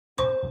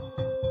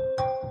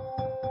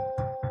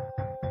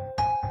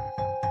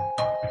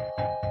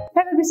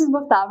this is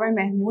Muftawar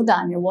Mahmooda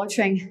and you're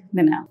watching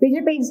Dnow.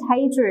 BJP's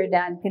hatred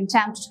and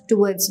contempt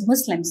towards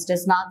Muslims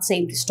does not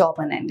seem to stop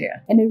in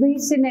India. In a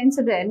recent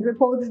incident,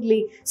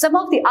 reportedly, some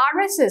of the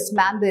RSS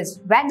members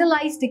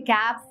vandalized a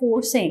cab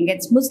forcing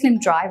its Muslim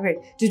driver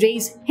to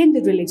raise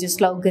Hindu religious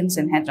slogans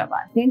in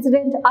Hyderabad. The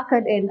incident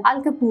occurred in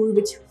Alkapur,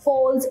 which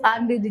falls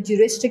under the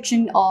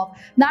jurisdiction of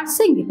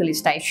Narsingi police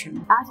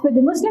station. As per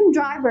the Muslim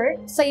driver,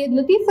 Syed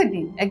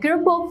Latifuddin, a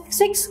group of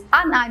 6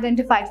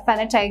 unidentified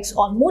fanatics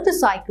on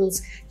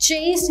motorcycles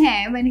chased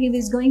him when he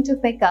was going to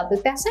pick up a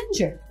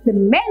passenger. The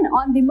men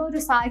on the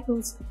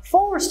motorcycles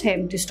forced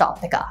him to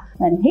stop the car,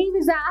 and he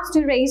was asked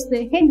to raise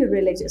the Hindu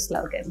religious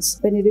slogans.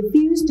 When he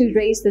refused to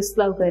raise the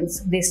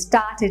slogans, they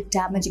started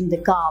damaging the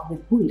car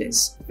with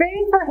bullets.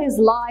 Fearing for his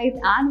life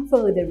and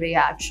further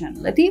reaction,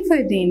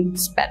 Latifuddin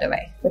sped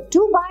away. The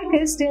 2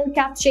 bikers still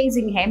kept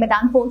chasing him, and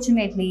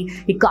unfortunately,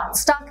 he got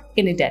stuck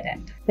in a dead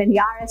end. Then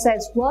the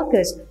RSS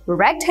workers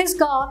wrecked his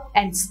car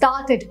and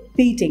started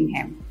beating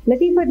him.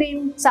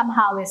 Latifuddin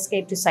somehow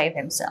escaped to save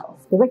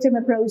himself. The victim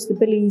approached the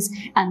police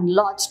and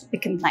lodged a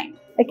complaint.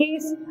 A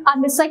case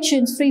under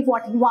sections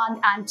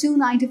 341 and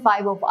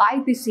 295 of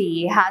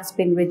IPC has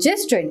been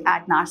registered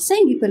at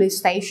Narsingi police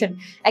station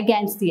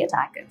against the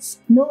attackers.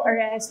 No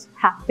arrests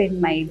have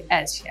been made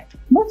as yet.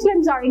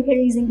 Muslims are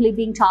increasingly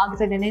being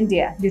targeted in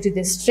India due to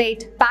the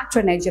straight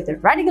patronage of the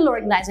radical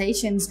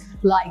organizations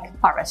like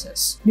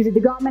RSS. Due to the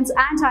government's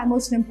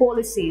anti-Muslim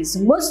policies,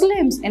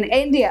 Muslims in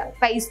India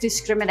face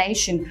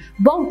discrimination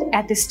both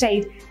at the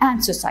state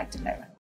and societal level.